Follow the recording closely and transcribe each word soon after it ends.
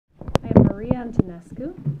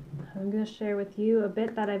Antonescu. I'm going to share with you a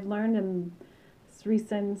bit that I've learned in this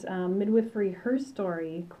recent Midwifery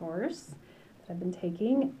HerStory course that I've been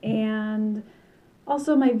taking, and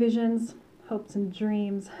also my visions, hopes, and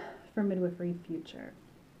dreams for midwifery future.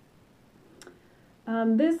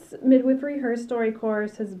 This Midwifery HerStory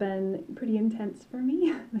course has been pretty intense for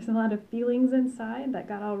me. There's a lot of feelings inside that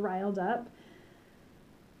got all riled up.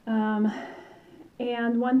 And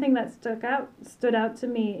one thing that stood out to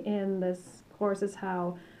me in this course is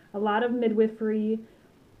how a lot of midwifery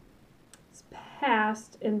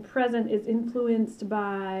past and present is influenced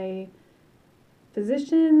by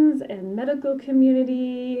physicians and medical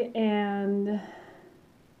community and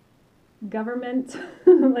government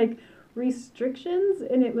like restrictions,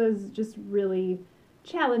 and it was just really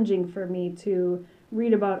challenging for me to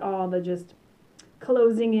read about all the just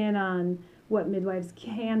closing in on what midwives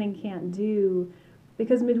can and can't do,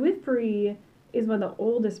 because midwifery is one of the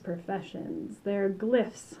oldest professions. There are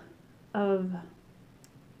glyphs of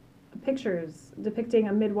pictures depicting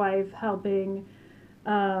a midwife helping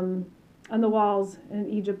on the walls in an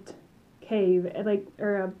Egypt cave,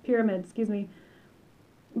 or a pyramid, excuse me.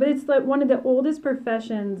 But it's like one of the oldest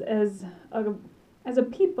professions. As a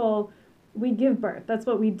people, we give birth. That's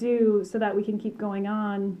what we do so that we can keep going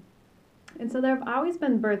on. And so there have always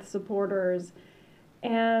been birth supporters.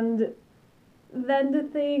 And then to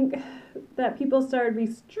think that people started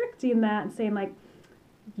restricting that and saying, like,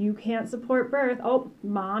 you can't support birth. Oh,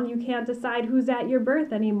 mom, you can't decide who's at your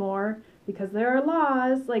birth anymore because there are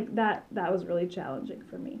laws. Like that was really challenging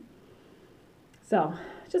for me. So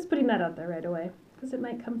just putting that out there right away, because it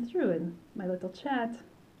might come through in my little chat.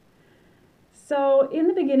 So in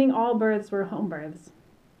the beginning, all births were home births,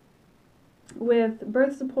 with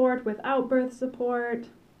birth support, without birth support.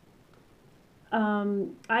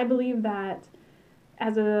 I believe that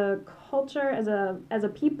as a culture, as a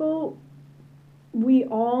people, we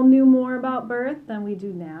all knew more about birth than we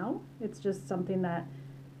do now. It's just something that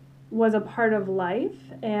was a part of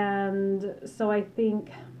life, and so I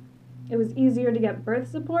think it was easier to get birth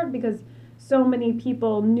support because so many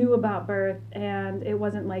people knew about birth, and it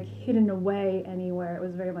wasn't like hidden away anywhere. It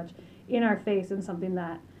was very much in our face and something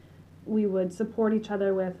that we would support each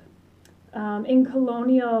other with. In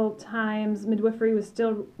colonial times, midwifery was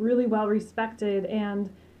still really well respected, and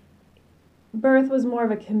birth was more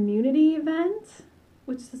of a community event,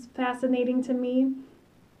 which is fascinating to me.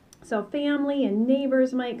 So family and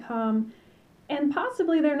neighbors might come, and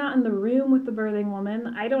possibly they're not in the room with the birthing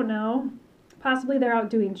woman. I don't know. Possibly they're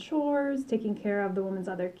out doing chores, taking care of the woman's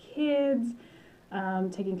other kids,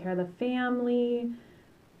 taking care of the family.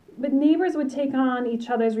 But neighbors would take on each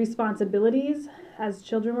other's responsibilities as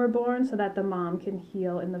children were born so that the mom can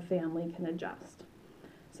heal and the family can adjust.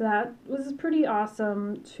 So that was pretty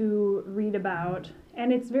awesome to read about.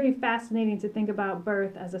 And it's very fascinating to think about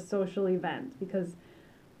birth as a social event, because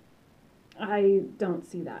I don't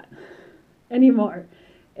see that anymore.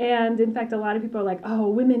 And in fact, a lot of people are like, oh,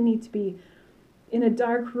 women need to be in a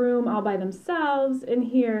dark room all by themselves. And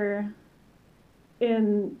here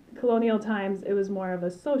in colonial times, it was more of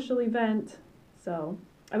a social event. So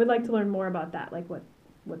I would like to learn more about that. Like,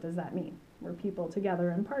 what does that mean? Were people together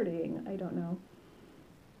and partying? I don't know.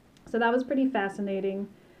 So that was pretty fascinating.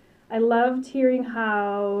 I loved hearing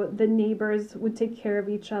how the neighbors would take care of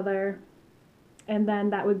each other, and then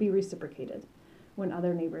that would be reciprocated when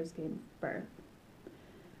other neighbors gave birth.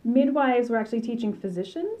 Midwives were actually teaching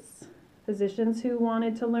physicians who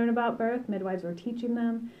wanted to learn about birth. Midwives were teaching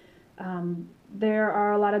them. There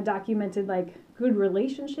are a lot of documented good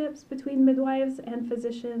relationships between midwives and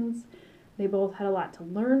physicians. They both had a lot to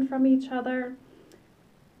learn from each other.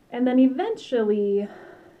 And then eventually,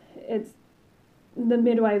 the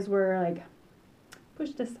midwives were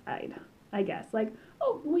pushed aside, I guess.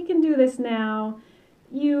 Oh, we can do this now.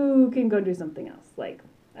 You can go do something else. I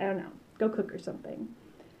don't know, go cook or something.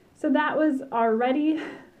 So that was already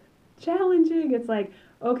challenging. It's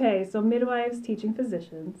okay, so midwives teaching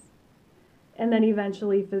physicians, and then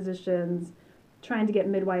eventually physicians trying to get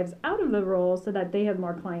midwives out of the role so that they have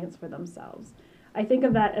more clients for themselves. I think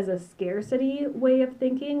of that as a scarcity way of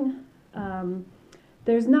thinking.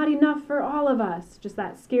 There's not enough for all of us, just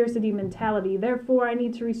that scarcity mentality. Therefore, I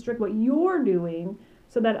need to restrict what you're doing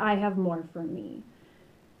so that I have more for me.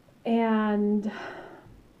 And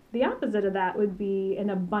the opposite of that would be an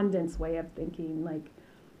abundance way of thinking.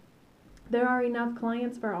 There are enough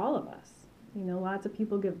clients for all of us. Lots of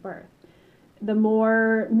people give birth. The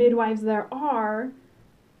more midwives there are,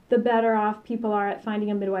 the better off people are at finding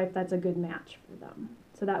a midwife that's a good match for them.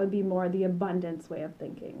 So that would be more the abundance way of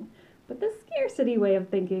thinking. But the scarcity way of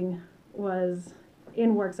thinking was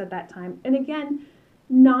in works at that time. And again,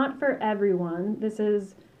 not for everyone. This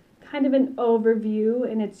is kind of an overview,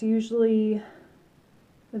 and it's usually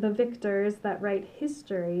the victors that write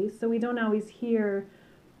history, so we don't always hear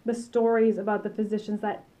the stories about the physicians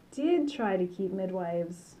that did try to keep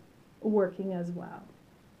midwives working as well.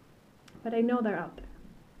 But I know they're out there,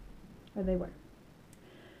 or they were.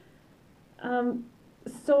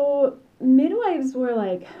 So midwives were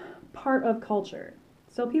like part of culture,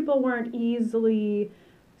 so people weren't easily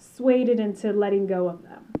swayed into letting go of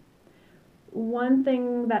them. One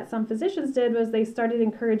thing that some physicians did was they started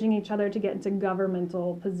encouraging each other to get into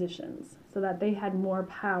governmental positions so that they had more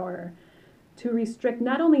power to restrict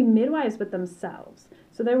not only midwives but themselves.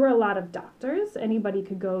 So there were a lot of doctors. Anybody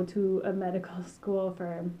could go to a medical school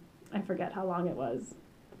for, I forget how long it was,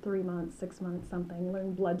 3 months, 6 months, something,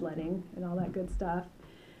 learn bloodletting and all that good stuff.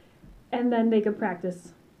 And then they could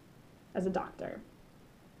practice as a doctor.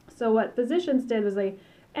 So what physicians did was they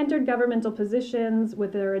entered governmental positions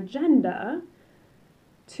with their agenda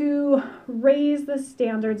to raise the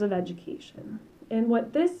standards of education. And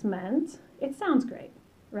what this meant, it sounds great,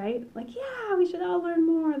 right? Like, yeah, we should all learn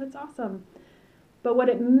more, that's awesome. But what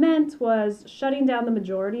it meant was shutting down the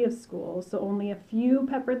majority of schools, so only a few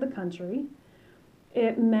peppered the country.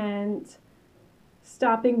 It meant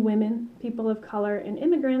stopping women, people of color, and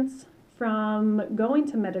immigrants from going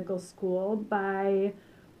to medical school by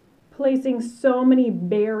placing so many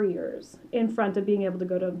barriers in front of being able to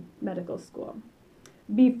go to medical school.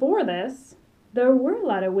 Before this, there were a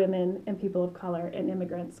lot of women and people of color and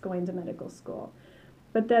immigrants going to medical school.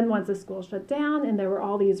 But then once the school shut down and there were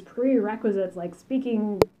all these prerequisites like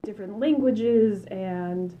speaking different languages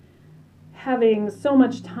and having so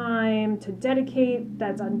much time to dedicate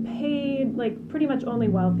that's unpaid, like pretty much only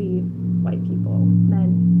wealthy white people,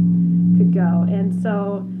 men, could go. And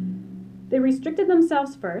so they restricted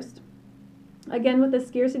themselves first, again with a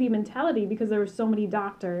scarcity mentality because there were so many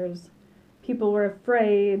doctors. People were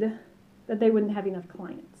afraid that they wouldn't have enough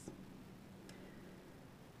clients.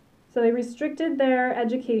 So they restricted their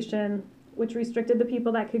education, which restricted the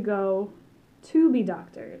people that could go to be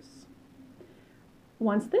doctors.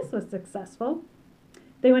 Once this was successful,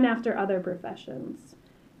 they went after other professions.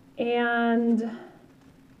 And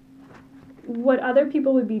what other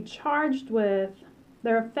people would be charged with,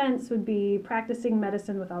 their offense would be practicing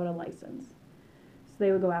medicine without a license. So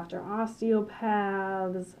they would go after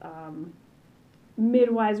osteopaths,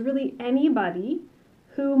 midwives, really anybody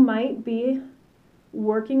who might be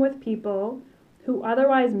working with people who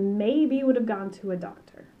otherwise maybe would have gone to a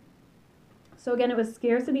doctor. So again, it was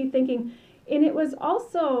scarcity thinking, and it was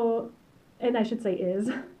also, and I should say is,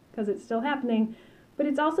 because it's still happening, but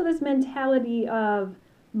it's also this mentality of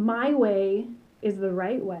my way is the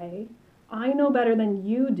right way. I know better than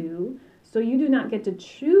you do, so you do not get to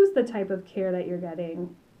choose the type of care that you're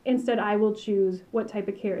getting. Instead, I will choose what type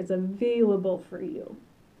of care is available for you.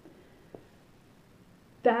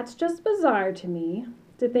 That's just bizarre to me,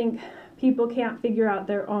 to think people can't figure out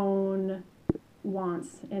their own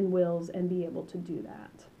wants and wills and be able to do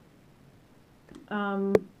that.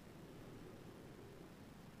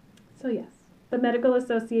 So yes, the Medical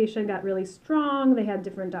Association got really strong. They had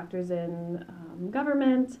different doctors in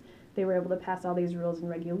government. They were able to pass all these rules and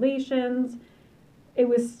regulations. It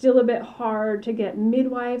was still a bit hard to get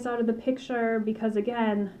midwives out of the picture because,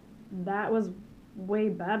 again, that was way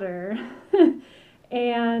better.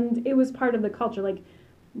 And it was part of the culture. Like,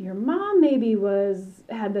 your mom maybe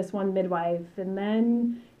had this one midwife, and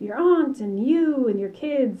then your aunt and you and your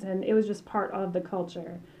kids, and it was just part of the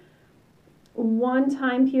culture. One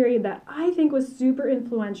time period that I think was super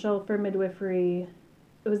influential for midwifery,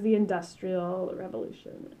 it was the Industrial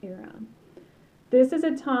Revolution era. This is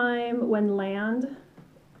a time when it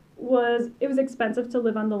was expensive to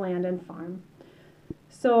live on the land and farm.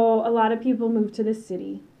 So a lot of people moved to the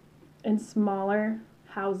city in smaller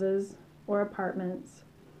houses or apartments,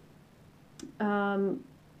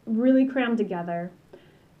 really crammed together.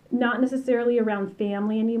 Not necessarily around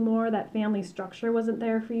family anymore. That family structure wasn't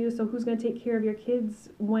there for you. So who's going to take care of your kids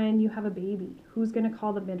when you have a baby? Who's going to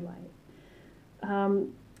call the midwife?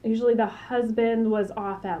 Usually the husband was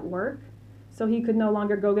off at work, so he could no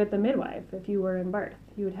longer go get the midwife if you were in birth.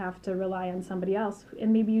 You would have to rely on somebody else,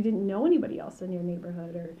 and maybe you didn't know anybody else in your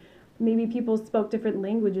neighborhood, or maybe people spoke different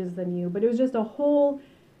languages than you, but it was just a whole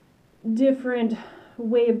different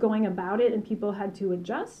way of going about it, and people had to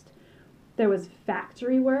adjust. There was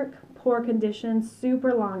factory work, poor conditions,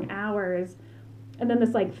 super long hours, and then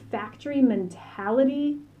this like factory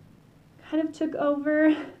mentality kind of took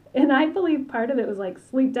over. And I believe part of it was like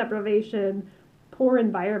sleep deprivation, poor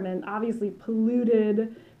environment, obviously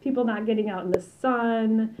polluted, people not getting out in the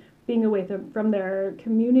sun, being away from their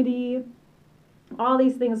community. All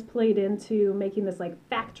these things played into making this like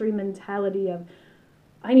factory mentality of,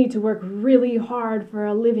 I need to work really hard for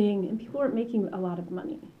a living, and people weren't making a lot of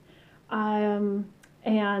money. And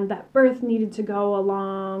that birth needed to go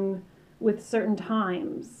along with certain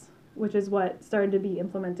times, which is what started to be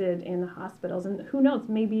implemented in hospitals. And who knows,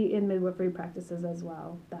 maybe in midwifery practices as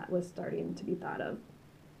well, that was starting to be thought of,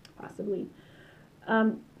 possibly.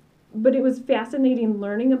 But it was fascinating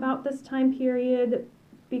learning about this time period,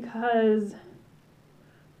 because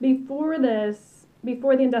before the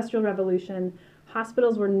Industrial Revolution,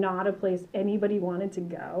 hospitals were not a place anybody wanted to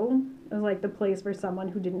go. It was like the place for someone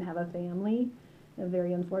who didn't have a family, a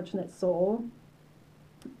very unfortunate soul.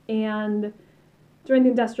 And during the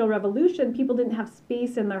Industrial Revolution, people didn't have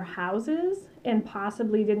space in their houses and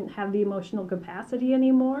possibly didn't have the emotional capacity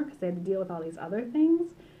anymore, because they had to deal with all these other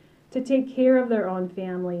things, to take care of their own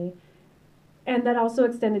family. And that also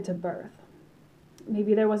extended to birth.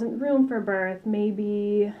 Maybe there wasn't room for birth.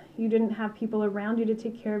 Maybe you didn't have people around you to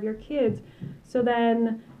take care of your kids. So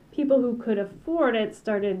then people who could afford it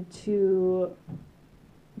started to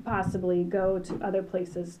possibly go to other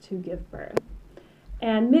places to give birth.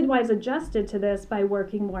 And midwives adjusted to this by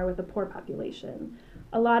working more with the poor population.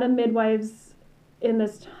 A lot of midwives in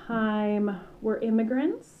this time were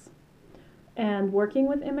immigrants and working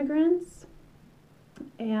with immigrants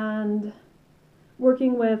and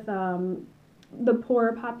working with the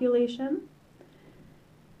poor population.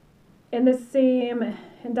 In the same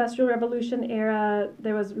Industrial Revolution era,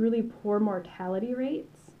 there was really poor mortality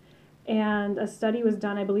rates. And a study was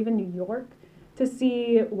done, I believe, in New York to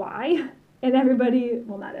see why. And everybody,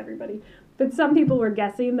 well, not everybody, but some people were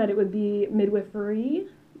guessing that it would be midwifery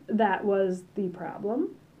that was the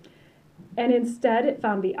problem. And instead, it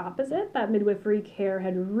found the opposite, that midwifery care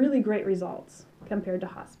had really great results compared to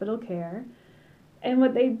hospital care. And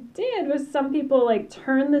what they did was some people like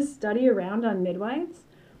turned this study around on midwives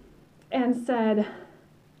and said,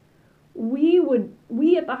 we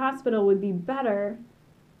at the hospital would be better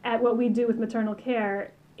at what we do with maternal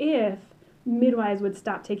care if midwives would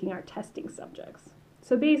stop taking our testing subjects.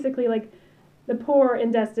 So basically, like, the poor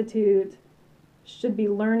and destitute should be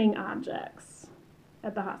learning objects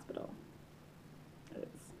at the hospital.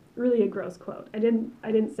 It's really a gross quote. I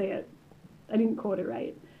didn't say it. I didn't quote it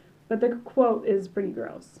right. But the quote is pretty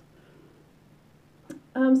gross.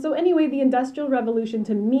 So anyway, the Industrial Revolution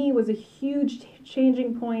to me was a huge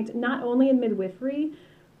changing point, not only in midwifery,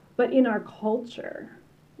 but in our culture.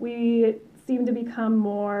 We seem to become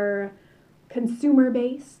more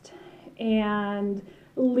consumer-based and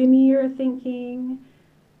linear thinking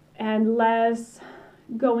and less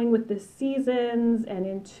going with the seasons and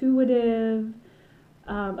intuitive.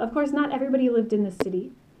 Of course, not everybody lived in the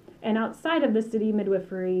city. And outside of the city,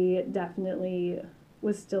 midwifery definitely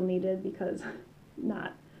was still needed, because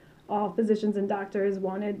not all physicians and doctors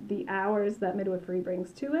wanted the hours that midwifery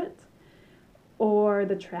brings to it or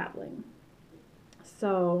the traveling.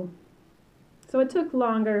 So it took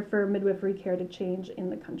longer for midwifery care to change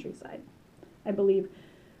in the countryside, I believe.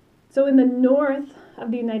 So in the north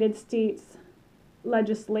of the United States,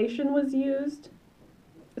 legislation was used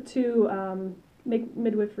to make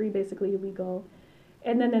midwifery basically illegal.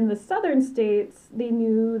 And then in the southern states, they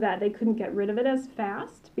knew that they couldn't get rid of it as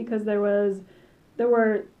fast because there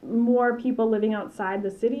were more people living outside the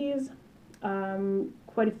cities,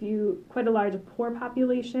 quite a large poor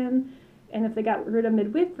population, and if they got rid of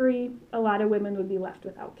midwifery, a lot of women would be left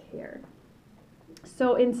without care.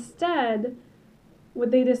 So instead,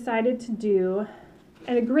 what they decided to do,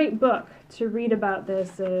 and a great book to read about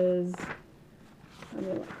this is, let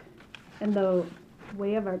me look, In the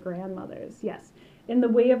Way of Our Grandmothers, yes. In the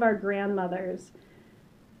Way of Our Grandmothers,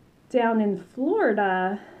 down in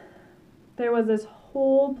Florida, there was this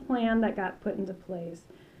whole plan that got put into place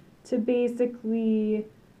to basically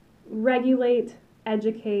regulate,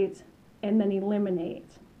 educate, and then eliminate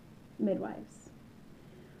midwives.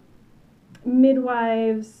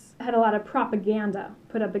 Midwives had a lot of propaganda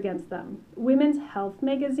put up against them. Women's health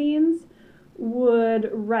magazines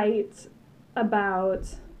would write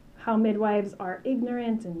about how midwives are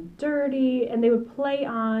ignorant and dirty, and they would play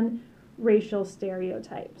on racial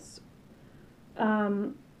stereotypes.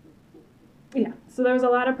 So there was a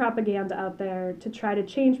lot of propaganda out there to try to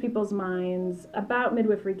change people's minds about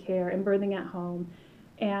midwifery care and birthing at home,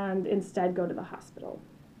 and instead go to the hospital,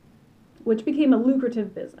 which became a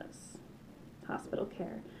lucrative business, hospital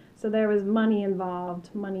care. So there was money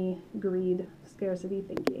involved, money, greed, scarcity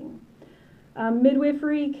thinking.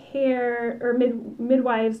 Midwifery care, or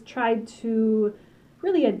midwives tried to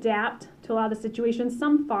really adapt to a lot of situations.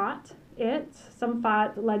 Some fought it, some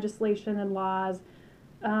fought legislation and laws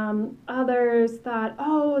Others thought,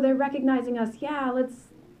 oh, they're recognizing us. Yeah,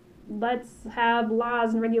 let's have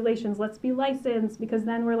laws and regulations. Let's be licensed, because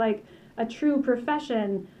then we're like a true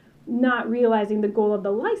profession, not realizing the goal of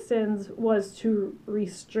the license was to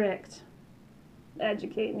restrict,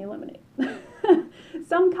 educate, and eliminate.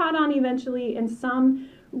 Some caught on eventually, and some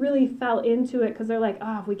really fell into it because they're like,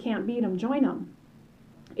 oh, if we can't beat them, join them.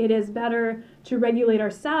 It is better to regulate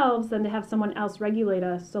ourselves than to have someone else regulate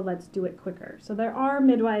us, so let's do it quicker. So there are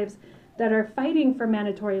midwives that are fighting for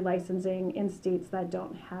mandatory licensing in states that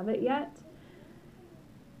don't have it yet.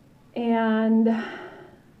 And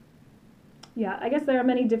yeah, I guess there are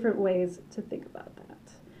many different ways to think about that.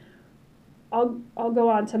 I'll go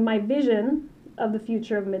on to my vision of the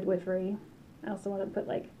future of midwifery. I also want to put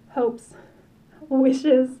like hopes,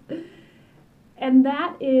 wishes, and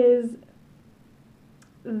that is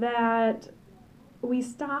that we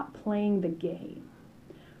stop playing the game.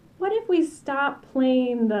 What if we stop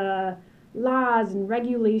playing the laws and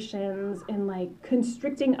regulations and like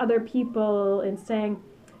constricting other people and saying,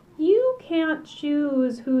 you can't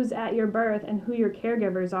choose who's at your birth and who your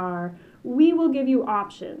caregivers are. We will give you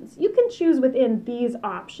options. You can choose within these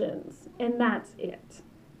options, and that's it.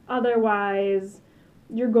 Otherwise,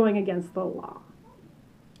 you're going against the law.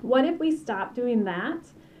 What if we stop doing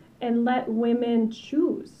that and let women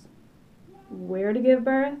choose where to give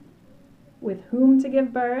birth, with whom to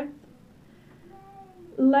give birth?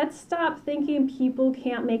 Let's stop thinking people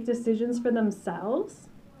can't make decisions for themselves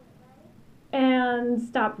and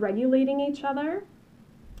stop regulating each other.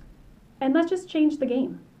 And let's just change the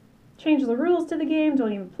game. Change the rules to the game,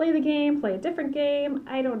 don't even play the game, play a different game,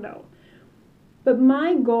 I don't know. But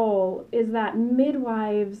my goal is that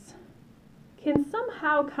midwives can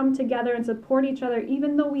somehow come together and support each other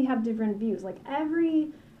even though we have different views. Like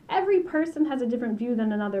every person has a different view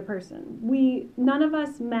than another person. None of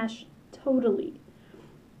us mesh totally.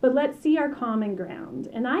 But let's see our common ground.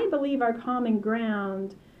 And I believe our common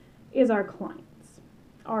ground is our clients,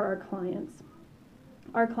 are our clients.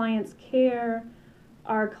 Our clients' care,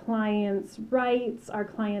 our clients' rights, our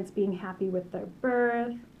clients being happy with their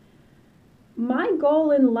birth. My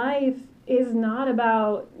goal in life is not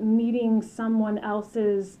about meeting someone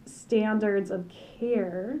else's standards of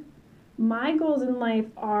care. My goals in life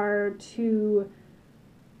are to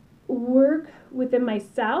work within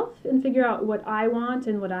myself and figure out what I want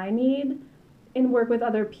and what I need, and work with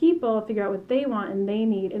other people, figure out what they want and they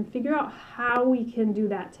need, and figure out how we can do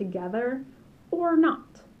that together or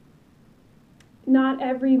not. Not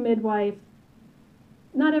every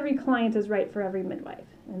client is right for every midwife,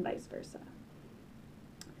 and vice versa.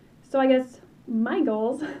 So I guess my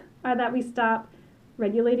goals are that we stop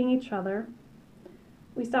regulating each other,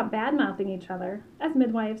 we stop bad-mouthing each other as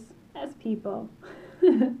midwives, as people,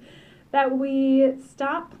 that we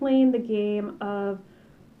stop playing the game of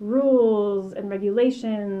rules and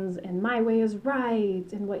regulations and my way is right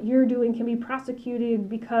and what you're doing can be prosecuted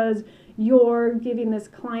because you're giving this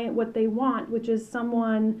client what they want, which is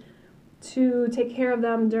someone to take care of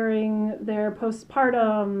them during their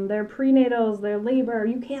postpartum, their prenatals, their labor.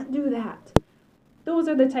 You can't do that. Those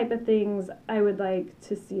are the type of things I would like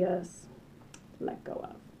to see us let go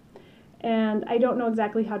of. And I don't know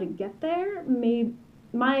exactly how to get there.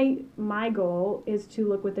 My goal is to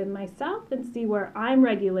look within myself and see where I'm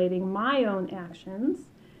regulating my own actions,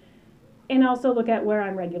 and also look at where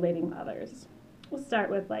I'm regulating others. We'll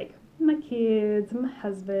start with like my kids, my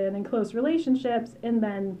husband, and close relationships, and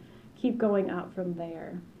then keep going out from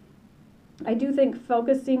there. I do think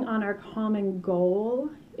focusing on our common goal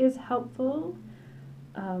is helpful.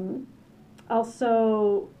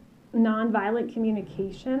 Also, nonviolent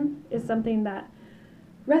communication is something that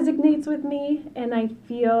resonates with me, and I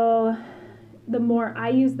feel the more I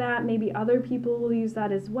use that, maybe other people will use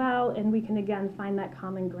that as well, and we can again find that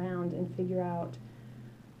common ground and figure out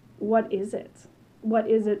what is it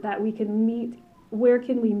that we can meet, where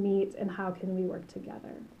can we meet, and how can we work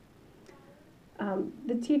together.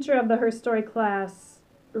 The teacher of the HerStory class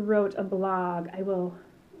wrote a blog. I will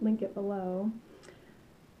link it below.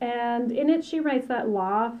 And in it she writes that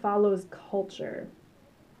law follows culture.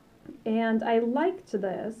 And I liked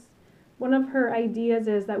this. One of her ideas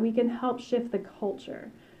is that we can help shift the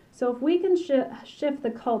culture. So if we can shift the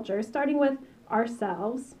culture, starting with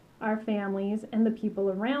ourselves, our families, and the people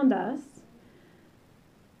around us,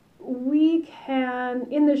 we can,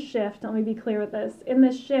 in the shift, let me be clear with this, in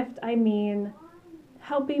the shift I mean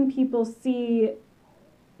helping people see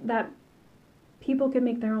that people can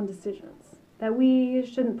make their own decisions, that we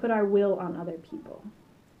shouldn't put our will on other people,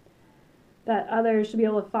 that others should be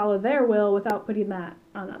able to follow their will without putting that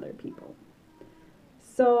on other people.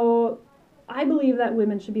 So I believe that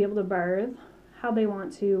women should be able to birth how they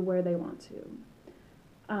want to, where they want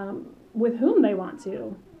to, with whom they want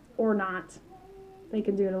to, or not. They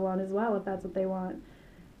can do it alone as well if that's what they want.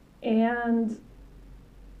 And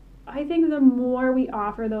I think the more we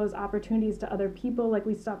offer those opportunities to other people, like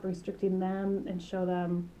we stop restricting them and show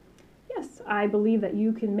them, yes, I believe that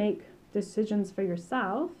you can make decisions for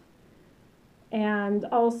yourself. And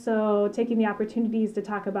also taking the opportunities to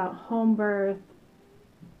talk about home birth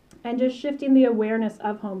and just shifting the awareness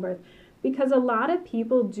of home birth. Because a lot of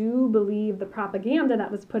people do believe the propaganda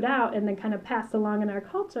that was put out and then kind of passed along in our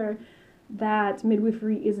culture that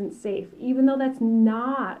midwifery isn't safe, even though that's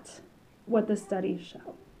not what the studies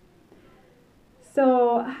show.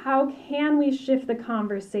 So how can we shift the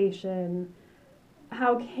conversation?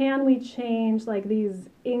 How can we change like these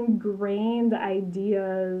ingrained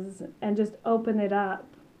ideas and just open it up?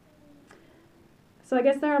 So I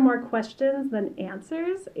guess there are more questions than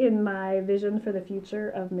answers in my vision for the future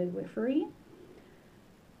of midwifery.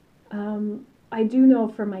 I do know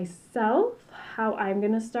for myself how I'm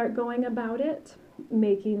going to start going about it,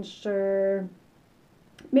 making sure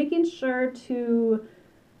to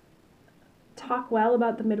talk well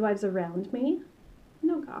about the midwives around me.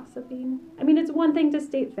 No gossiping. I mean, it's one thing to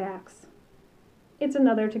state facts. It's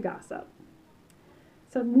another to gossip.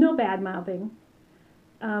 So no bad mouthing.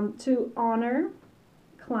 To honor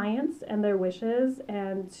clients and their wishes,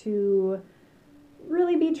 and to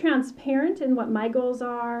really be transparent in what my goals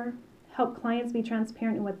are, help clients be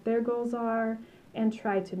transparent in what their goals are, and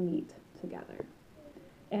try to meet together.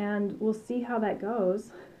 And we'll see how that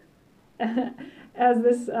goes as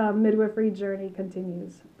this midwifery journey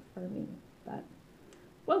continues for me. But,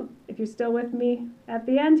 well, if you're still with me at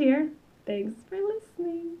the end here, thanks for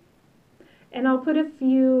listening. And I'll put a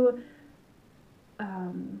few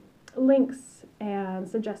links and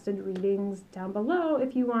suggested readings down below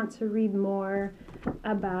if you want to read more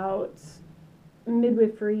about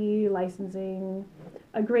midwifery licensing.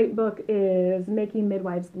 A great book is Making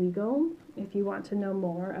Midwives Legal, if you want to know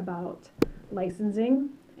more about licensing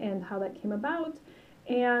and how that came about,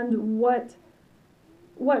 and what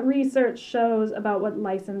research shows about what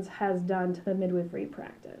license has done to the midwifery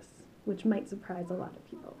practice, which might surprise a lot of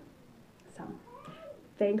people. So,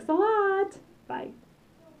 thanks a lot. Bye.